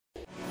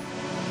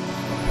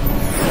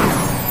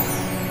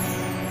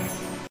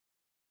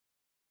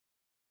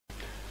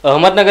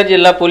अहमदनगर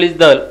जिल्हा पोलीस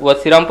दल व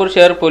श्रीरामपूर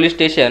शहर पोलीस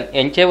स्टेशन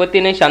यांच्या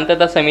वतीने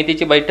शांतता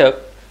समितीची बैठक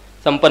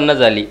संपन्न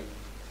झाली।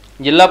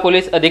 जिल्हा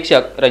पोलीस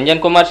अधीक्षक रंजन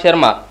कुमार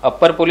शर्मा,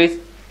 अप्पर पोलीस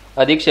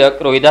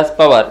अधीक्षक रोहिदास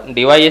पवार,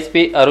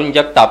 डीवायएसपी अरुण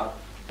जगताप,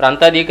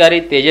 प्रांताधिकारी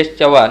तेजस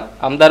चव्हाण,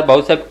 आमदार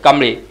भाऊसाहेब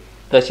कांबळे,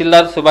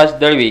 तहसीलदार सुभाष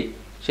दळवी,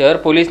 शहर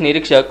पोलीस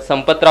निरीक्षक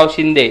संपतराव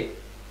शिंदे,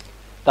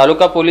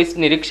 तालुका पोलीस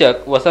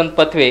निरीक्षक वसंत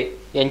पथवे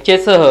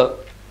यांच्यासह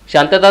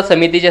शांतता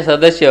समितीचे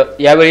सदस्य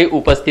यावेळी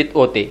उपस्थित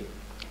होते।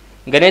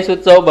 गणेश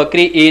उत्सव,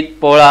 बकरी ईद,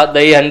 पोळा,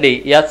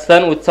 दहीहंडी या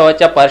सण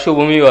उत्सवाच्या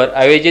पार्श्वभूमीवर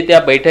आयोजित या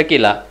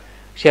बैठकीला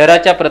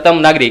शहराच्या प्रथम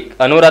नागरिक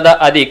अनुराधा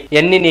आदिक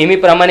यांनी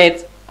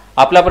नेहमीप्रमाणेच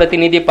आपला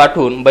प्रतिनिधी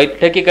पाठवून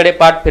बैठकीकडे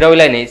पाठ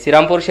फिरवल्याने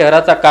श्रीरामपूर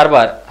शहराचा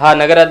कारभार हा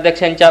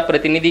नगराध्यक्षांच्या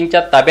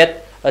प्रतिनिधींच्या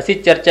ताब्यात अशी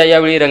चर्चा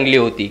यावेळी रंगली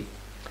होती।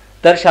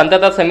 तर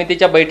शांतता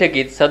समितीच्या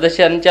बैठकीत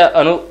सदस्यांच्या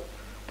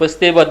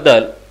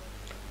अनुपस्थितीबद्दल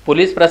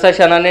पोलीस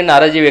प्रशासनाने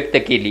नाराजी व्यक्त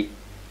केली।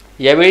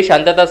 यावेळी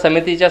शांतता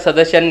समितीच्या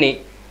सदस्यांनी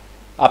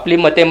आपली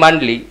मते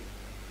मांडली,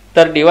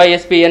 तर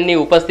डीवायएसपी यांनी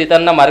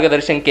उपस्थितांना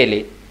मार्गदर्शन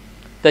केले।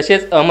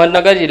 तसेच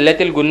अहमदनगर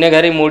जिल्ह्यातील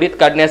गुन्हेगारी मोडीत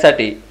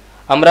काढण्यासाठी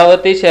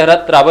अमरावती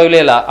शहरात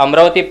राबवलेला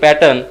अमरावती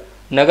पॅटर्न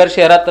नगर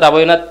शहरात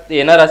राबवण्यात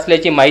येणार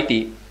असल्याची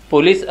माहिती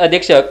पोलीस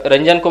अधीक्षक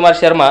रंजन कुमार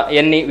शर्मा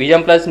यांनी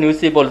विजन प्लस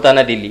न्यूजशी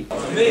बोलताना दिली।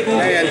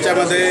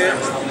 यांच्यामध्ये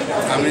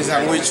आम्ही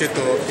सांगू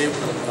इच्छितो की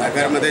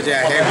नगरमध्ये जे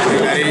आहे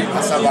गुन्हेगारी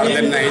असा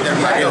वाढलेला नाही। जर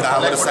मागील 10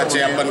 वर्षाचे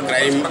आपण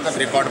क्राईम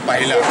रेकॉर्ड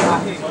पाहिला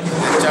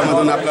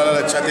त्याच्यामधून आपल्याला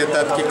लक्षात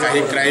येतात की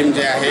काही क्राईम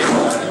जे आहे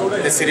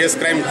ते सिरियस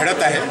क्राईम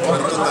घडत आहे,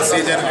 परंतु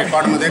तसे जर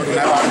रेकॉर्डमध्ये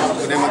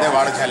गुन्ह्यामध्ये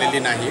वाढ झालेली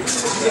नाही।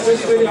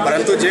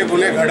 परंतु जे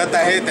गुन्हे घडत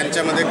आहे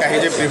त्यांच्यामध्ये काही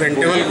जे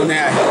प्रिव्हेंटिव्ह गुन्हे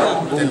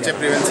आहेत त्यांच्या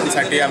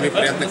प्रिव्हेन्शनसाठी आम्ही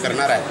प्रयत्न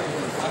करणार आहे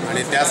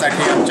आणि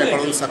त्यासाठी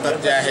आमच्याकडून सतत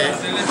जे आहे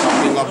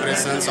shopping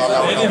operations, all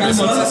out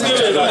operations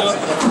चालू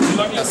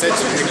आहे।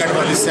 तसेच निकट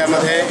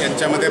भविष्यामध्ये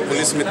यांच्यामध्ये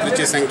पोलीस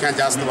मित्रची संख्या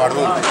जास्त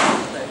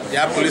वाढवून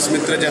या पोलीस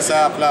मित्र जसा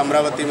आपला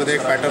अमरावतीमध्ये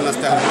एक पॅटर्न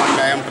असते हनुमान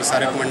कायम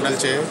प्रसारक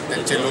मंडळचे,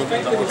 त्यांचे लोक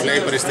कुठल्याही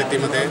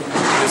परिस्थितीमध्ये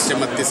पोलीसच्या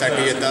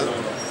मदतीसाठी येतात,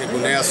 ते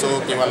गुन्हे असो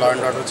किंवा लॉ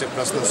अँड ऑर्डरचे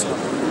प्रश्न असो।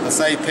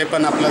 तसा इथे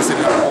पण आपला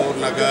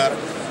श्रीरामपूर नगर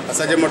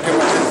असं जे मोठे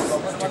मोठे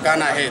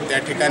ठिकाण आहे त्या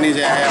ठिकाणी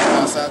जे आहे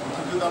आपला असा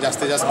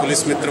जास्तीत जास्त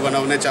पोलीस मित्र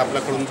बनवण्याचे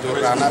आपल्याकडून जोर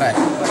राहणार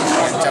आहे।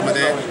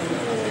 यांच्यामध्ये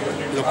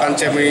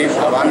लोकांचे मी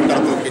आवाहन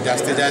करतो की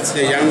जास्तीत जास्त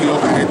जे यंग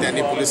लोक आहेत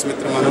त्यांनी पोलीस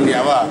मित्र म्हणून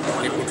यावा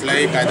आणि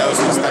कुठल्याही कायदा व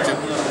सुव्यवस्थेच्या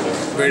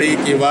वेळी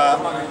किंवा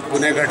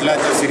गुन्हे घडला,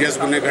 जर सिरियस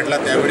गुन्हे घडला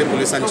त्यावेळी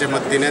पोलिसांच्या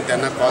मदतीने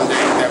त्यांना कॉल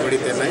जाईल, त्यावेळी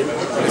त्यांनाही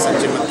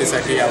पोलिसांच्या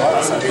मदतीसाठी यावा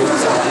असं मी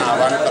सर्वांना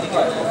आवाहन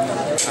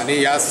करतो।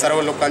 आणि या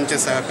सर्व लोकांचे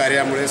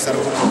सहकार्यामुळे,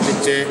 सर्व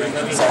पब्लिकचे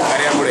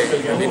सहकार्यामुळे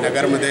मी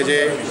नगरमध्ये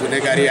जे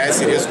गुन्हेगारी आहे,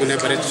 सिरियस गुन्हे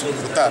बरेच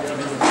होतात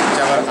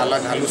त्याच्यावर आला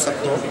घालू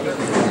शकतो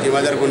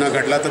किंवा जर गुन्हा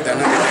घडला तर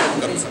त्यांना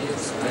डिटेक्ट करू शकतो।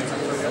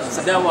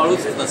 सध्या वाळू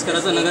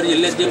तस्कराचं नगर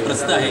जिल्ह्यात जे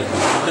प्रस्ताव आहे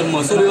तर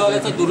महसूल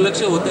विभागाचं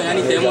दुर्लक्ष होतं आहे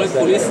आणि त्यामुळे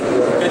पोलीस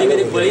कधी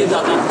कधी बळी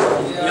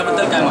जातात,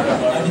 याबद्दल काय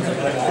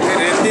म्हणतात?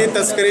 रेती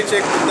तस्करीचे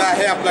एक मुद्दा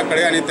आहे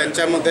आपल्याकडे आणि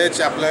त्यांच्यामध्येच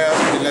आपल्या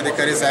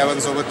जिल्हाधिकारी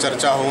साहेबांसोबत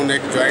चर्चा होऊन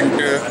एक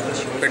जॉईंट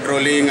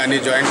पेट्रोलिंग आणि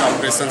जॉईंट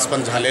ऑपरेशन्स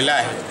पण झालेलं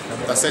आहे।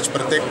 तसेच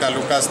प्रत्येक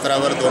तालुका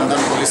स्तरावर 2-2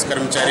 पोलीस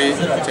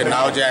कर्मचारीचे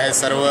नाव जे आहे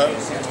सर्व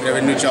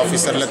रेव्हेन्यूच्या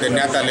ऑफिसरला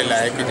देण्यात आलेलं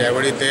आहे की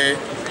ज्यावेळी ते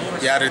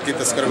या रेती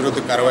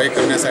तस्करांविरुद्ध कारवाई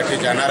करण्यासाठी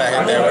जाणार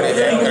आहे त्यावेळी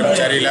हे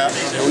कर्मचारीला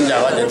घेऊन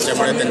जावा,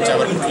 ज्यांच्यामुळे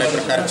त्यांच्यावर कुठल्याही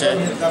प्रकारचे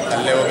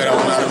हल्ले वगैरे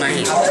होणार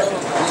नाही।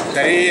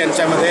 तरी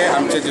यांच्यामध्ये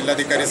आमचे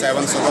जिल्हाधिकारी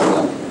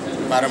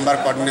साहेबांसोबत वारंवार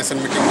कोऑर्डिनेशन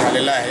मीटिंग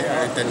झालेलं आहे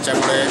आणि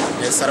त्यांच्यामुळे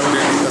हे सर्व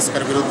रेती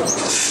तस्कर विरुद्ध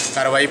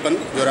कारवाई पण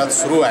जोरात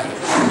सुरू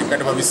आहे।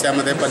 निकट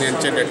भविष्यामध्ये पण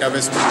यांचे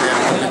डेटाबेस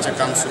तयार करण्याचे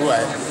काम सुरू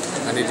आहे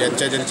आणि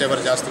ज्यांच्यावर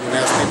जास्त गुन्हे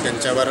असतील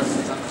त्यांच्यावर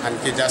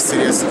आणखी जास्त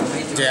सिरियस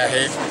जे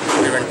आहे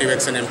प्रिव्हेंटिव्ह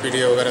ॲक्शन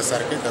MPD वगैरे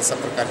सारखे तशा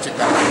प्रकारचे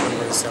कारवाई पण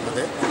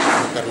भविष्यामध्ये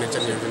करण्याचे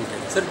नियोजन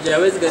केले। सर,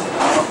 ज्यावेळेस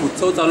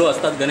उत्सव चालू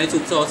असतात, गणेश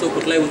उत्सव असो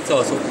कुठलाही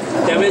उत्सव असो,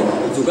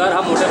 त्यावेळेस जुगार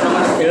हा मोठ्या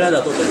प्रमाणात खेळला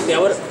जातो, तर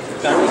त्यावर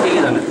कारवाई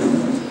केली जाणार?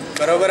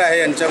 बरोबर आहे।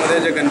 यांच्यामध्ये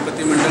जे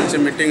गणपती मंडळचे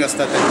मीटिंग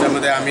असतात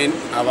त्यांच्यामध्ये आम्ही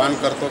आवाहन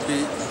करतो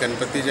की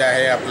गणपती जे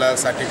आहे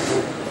आपल्यासाठी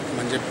खूप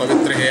म्हणजे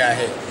पवित्र हे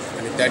आहे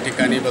आणि त्या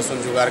ठिकाणी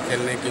बसून जुगार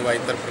खेळणे किंवा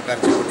इतर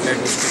प्रकारची कुठल्याही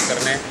गोष्टी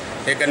करणे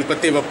हे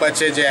गणपती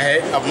बाप्पाचे जे आहे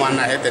अपमान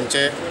आहे,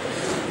 त्यांचे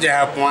जे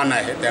अपमान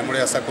आहे, त्यामुळे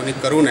असा कोणी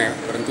करू नये।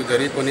 परंतु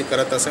जरी कोणी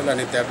करत असेल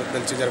आणि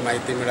त्याबद्दलची जर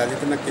माहिती मिळाली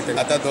तर नक्की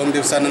आता 2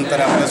 दिवसानंतर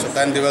आपला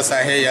स्वतंत्र दिवस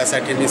आहे,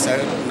 यासाठी मी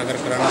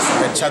नगरकरांना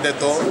शुभेच्छा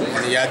देतो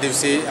आणि या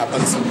दिवशी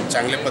आपण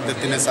चांगल्या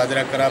पद्धतीने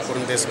साजरा करा,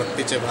 पूर्ण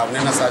देशभक्तीच्या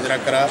भावनेनं साजरा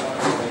करा,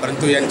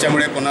 परंतु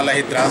यांच्यामुळे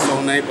कोणालाही त्रास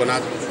होऊ नये,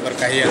 कोणावर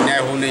काही अन्याय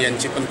होऊ नये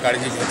यांची पण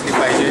काळजी घेतली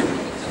पाहिजे।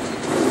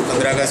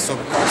 15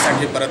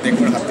 ऑगस्टसाठी परत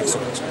एक वेळ हार्दिक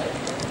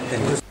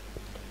शुभेच्छा।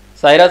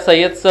 Saira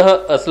सय्यदसह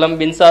Aslam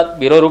बिनसाद,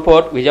 bureau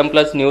report, vision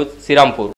plus news, Shrirampur.